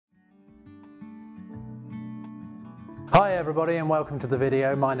Hi everybody and welcome to the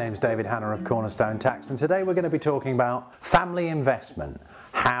video. My name's David Hanna of Cornerstone Tax, and today we're going to be talking about family investment,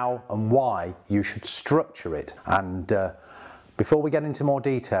 how and why you should structure it. And before we get into more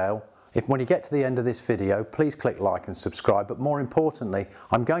detail, when you get to the end of this video, please click like and subscribe, but more importantly,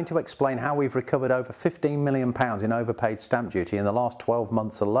 I'm going to explain how we've recovered over £15 million in overpaid stamp duty in the last 12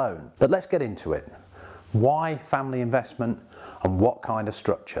 months alone. But let's get into it. Why family investment and what kind of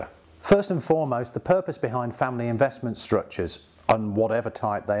structure? First and foremost, the purpose behind family investment structures, and whatever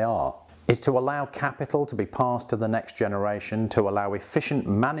type they are, is to allow capital to be passed to the next generation, to allow efficient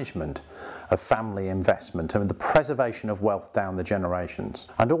management of family investment and the preservation of wealth down the generations,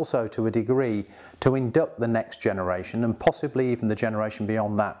 and also to a degree to induct the next generation and possibly even the generation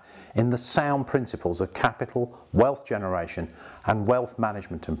beyond that in the sound principles of capital, wealth generation and wealth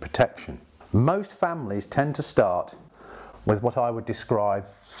management and protection. Most families tend to start with what I would describe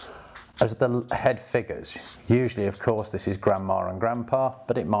as the head figures. Usually, of course, this is grandma and grandpa,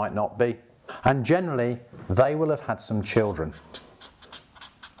 but it might not be. And generally, they will have had some children.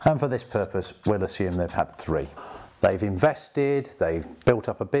 And for this purpose, we'll assume they've had 3. They've invested, they've built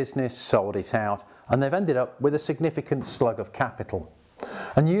up a business, sold it out, and they've ended up with a significant slug of capital.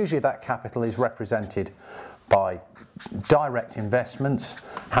 And usually that capital is represented by direct investments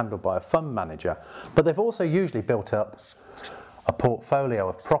handled by a fund manager, but they've also usually built up a portfolio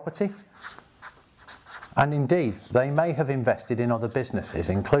of property, and indeed they may have invested in other businesses,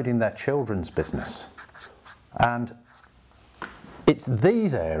 including their children's business. And it's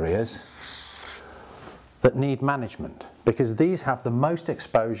these areas that need management, because these have the most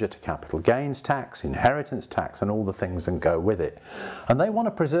exposure to capital gains tax, inheritance tax and all the things that go with it. And they want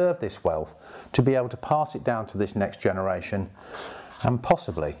to preserve this wealth to be able to pass it down to this next generation and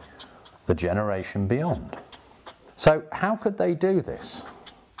possibly the generation beyond. So how could they do this?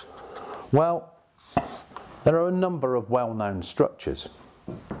 Well, there are a number of well-known structures.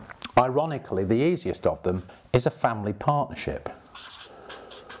 Ironically, the easiest of them is a family partnership.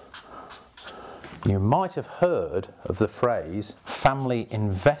 You might have heard of the phrase family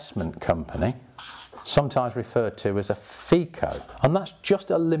investment company, sometimes referred to as a FICO, and that's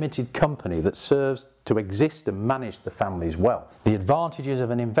just a limited company that serves to exist and manage the family's wealth. The advantages of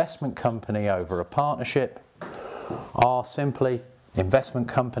an investment company over a partnership are simply investment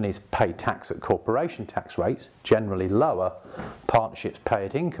companies pay tax at corporation tax rates, generally lower, partnerships pay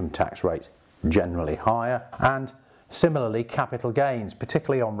at income tax rates, generally higher, and similarly capital gains,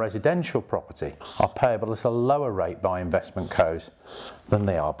 particularly on residential property, are payable at a lower rate by investment co's than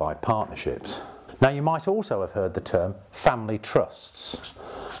they are by partnerships. Now, you might also have heard the term family trusts,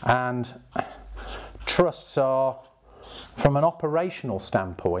 and trusts are, from an operational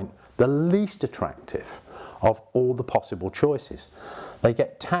standpoint, the least attractive of all the possible choices. They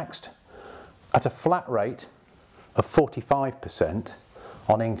get taxed at a flat rate of 45%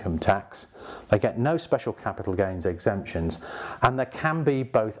 on income tax. They get no special capital gains exemptions, and there can be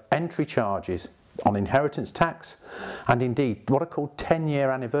both entry charges on inheritance tax and indeed what are called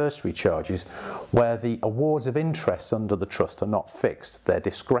 10-year anniversary charges, where the awards of interest under the trust are not fixed, they're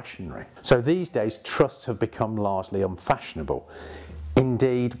discretionary. So these days trusts have become largely unfashionable.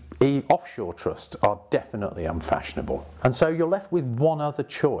 Indeed, offshore trusts are definitely unfashionable. And so you're left with one other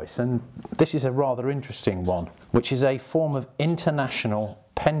choice, and this is a rather interesting one, which is a form of international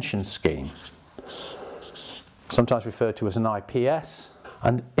pension scheme, sometimes referred to as an IPS.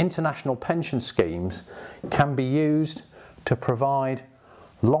 And international pension schemes can be used to provide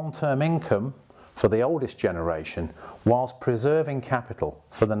long-term income for the oldest generation whilst preserving capital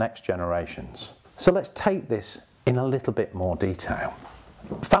for the next generations. So let's take this in a little bit more detail.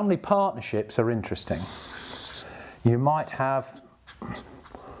 Family partnerships are interesting. You might have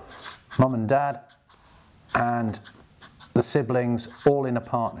mum and dad and the siblings all in a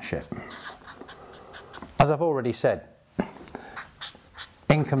partnership. As I've already said,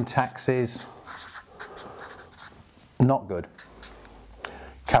 income taxes, not good.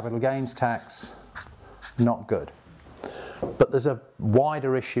 Capital gains tax, not good. But there's a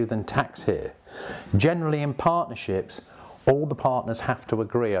wider issue than tax here. Generally in partnerships, all the partners have to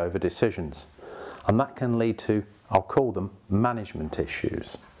agree over decisions, and that can lead to, I'll call them, management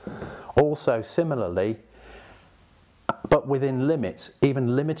issues. Also, similarly, but within limits,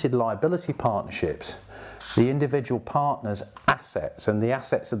 even limited liability partnerships, the individual partner's assets and the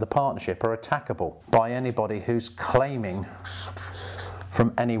assets of the partnership are attackable by anybody who's claiming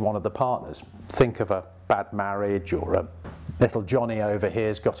from any one of the partners. Think of a bad marriage, or a little Johnny over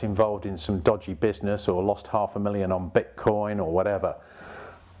here's got involved in some dodgy business or lost $500,000 on Bitcoin or whatever.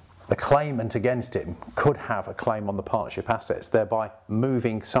 the claimant against him could have a claim on the partnership assets, thereby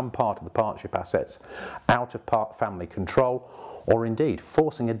moving some part of the partnership assets out of family control, or indeed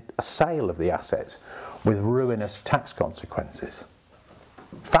forcing a sale of the assets with ruinous tax consequences.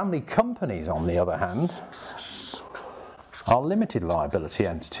 Family companies, on the other hand, are limited liability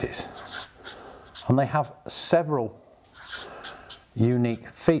entities, and they have several unique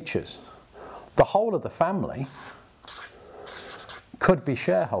features. The whole of the family could be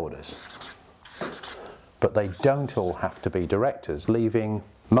shareholders, but they don't all have to be directors, leaving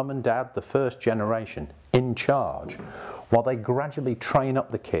mum and dad, the first generation, in charge while they gradually train up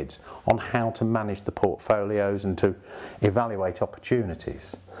the kids on how to manage the portfolios and to evaluate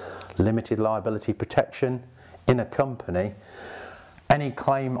opportunities. Limited liability protection in a company. Any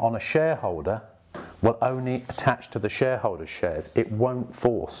claim on a shareholder will only attach to the shareholder's shares. It won't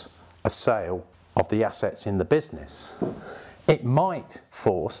force a sale of the assets in the business. It might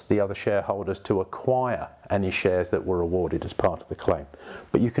force the other shareholders to acquire any shares that were awarded as part of the claim.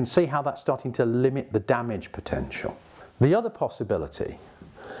 But you can see how that's starting to limit the damage potential. The other possibility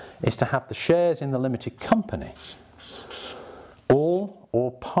is to have the shares in the limited company all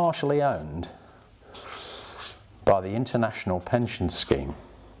or partially owned by the International Pension Scheme.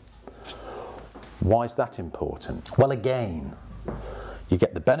 Why is that important? Well, again, you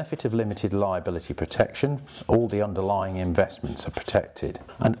get the benefit of limited liability protection. All the underlying investments are protected,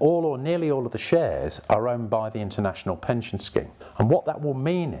 and all or nearly all of the shares are owned by the International Pension Scheme. And what that will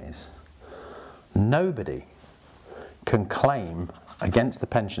mean is nobody can claim against the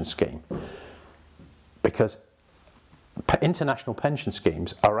pension scheme, because international pension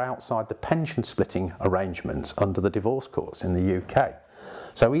schemes are outside the pension splitting arrangements under the divorce courts in the UK.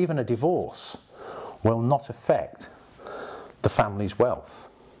 So even a divorce will not affect the family's wealth.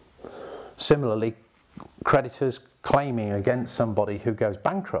 Similarly, creditors claiming against somebody who goes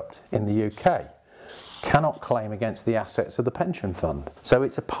bankrupt in the UK cannot claim against the assets of the pension fund. So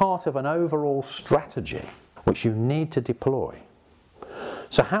it's a part of an overall strategy which you need to deploy.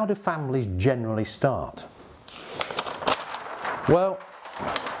 So how do families generally start? Well,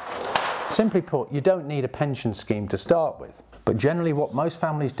 simply put, you don't need a pension scheme to start with. But generally what most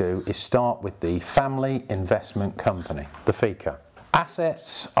families do is start with the Family Investment Company, the FICA.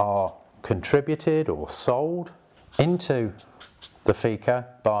 Assets are contributed or sold into the FICA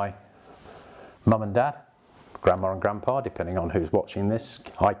by mum and dad, grandma and grandpa, depending on who's watching this.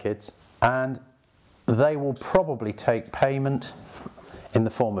 Hi kids. And they will probably take payment in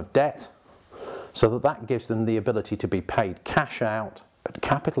the form of debt, so that gives them the ability to be paid cash out at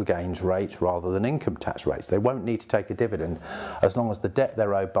capital gains rates rather than income tax rates. They won't need to take a dividend as long as the debt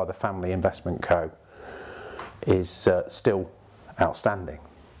they're owed by the Family Investment Co is still outstanding.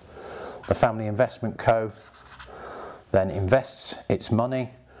 The Family Investment Co then invests its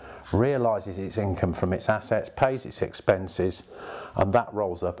money, realises its income from its assets, pays its expenses, and that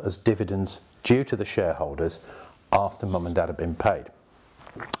rolls up as dividends due to the shareholders after mum and dad have been paid.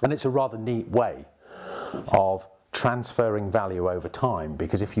 And it's a rather neat way of transferring value over time,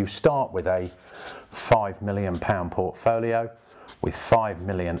 because if you start with a £5 million portfolio with £5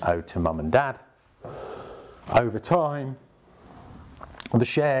 million owed to mum and dad, over time the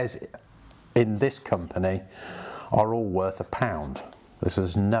shares in this company are all worth £1. This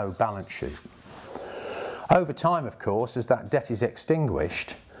is no balance sheet. Over time, of course, as that debt is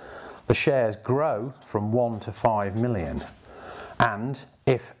extinguished, the shares grow from 1 to 5 million, and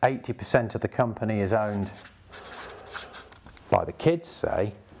if 80% of the company is owned by the kids,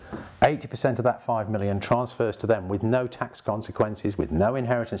 say, 80% of that 5 million transfers to them with no tax consequences, with no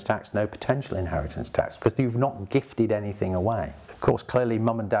inheritance tax, no potential inheritance tax, because you've not gifted anything away. Of course, clearly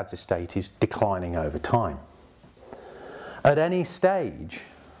mum and dad's estate is declining over time. At any stage,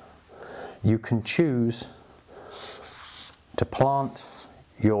 you can choose to plant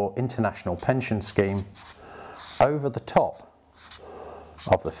your international pension scheme over the top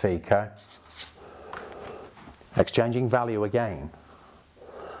of the FICA, exchanging value again,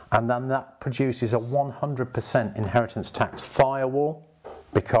 and then that produces a 100% inheritance tax firewall,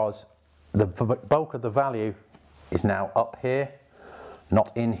 because the bulk of the value is now up here,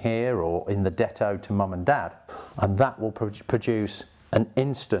 not in here or in the debt owed to mum and dad, and that will produce an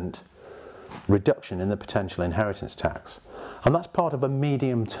instant reduction in the potential inheritance tax. And that's part of a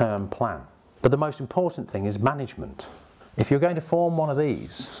medium-term plan. But the most important thing is management. If you're going to form one of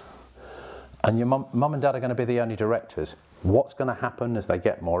these and your mum and dad are going to be the only directors, what's going to happen as they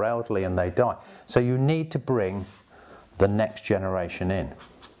get more elderly and they die? So you need to bring the next generation in.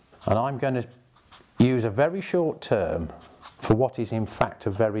 And I'm going to use a very short term for what is in fact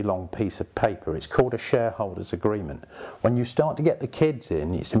a very long piece of paper. It's called a shareholders agreement. When you start to get the kids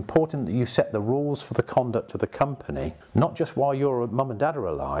in, it's important that you set the rules for the conduct of the company, not just while your mum and dad are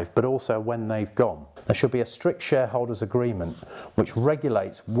alive, but also when they've gone. There should be a strict shareholders agreement which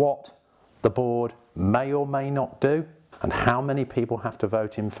regulates what the board may or may not do, and how many people have to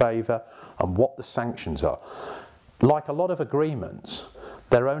vote in favour, and what the sanctions are. Like a lot of agreements,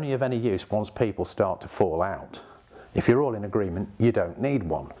 they're only of any use once people start to fall out. If you're all in agreement, you don't need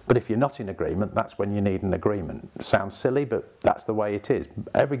one. But if you're not in agreement, that's when you need an agreement. Sounds silly, but that's the way it is.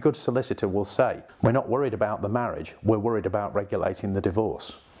 Every good solicitor will say, we're not worried about the marriage, we're worried about regulating the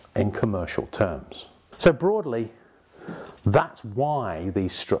divorce in commercial terms. So broadly, that's why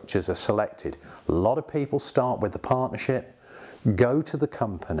these structures are selected. A lot of people start with the partnership, go to the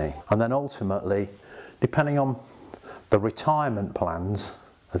company, and then ultimately, depending on the retirement plans,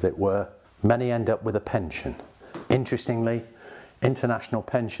 as it were, many end up with a pension. Interestingly, international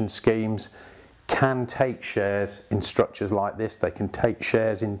pension schemes can take shares in structures like this. They can take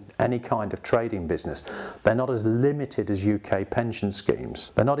shares in any kind of trading business. They're not as limited as UK pension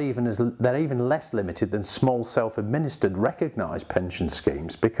schemes. They're even less limited than small self-administered recognised pension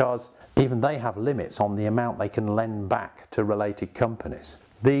schemes, because even they have limits on the amount they can lend back to related companies.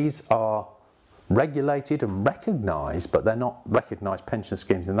 These are regulated and recognised, but they're not recognised pension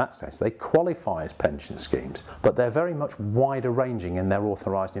schemes in that sense. They qualify as pension schemes, but they're very much wider ranging in their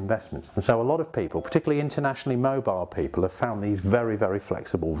authorised investments. And so a lot of people, particularly internationally mobile people, have found these very, very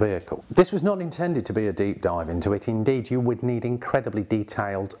flexible vehicles. This was not intended to be a deep dive into it. Indeed, you would need incredibly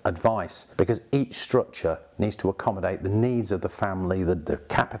detailed advice, because each structure needs to accommodate the needs of the family, the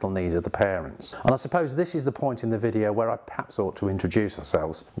capital needs of the parents. And I suppose this is the point in the video where I perhaps ought to introduce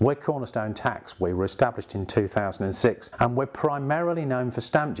ourselves. We're Cornerstone Tax. We were established in 2006, and we're primarily known for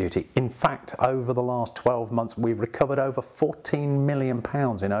stamp duty. In fact, over the last 12 months, we've recovered over £14 million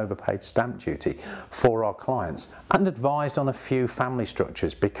in overpaid stamp duty for our clients, and advised on a few family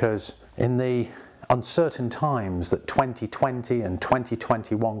structures, because in the uncertain times that 2020 and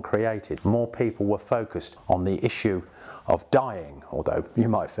 2021 created, more people were focused on the issue of dying, although you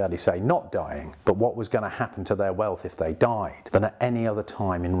might fairly say not dying, but what was going to happen to their wealth if they died, than at any other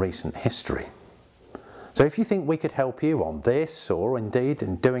time in recent history. So if you think we could help you on this, or indeed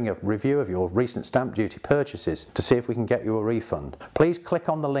in doing a review of your recent stamp duty purchases to see if we can get you a refund, please click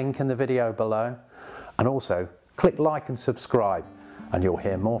on the link in the video below, and also click like and subscribe, and you'll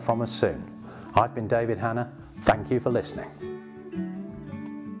hear more from us soon. I've been David Hanna. Thank you for listening.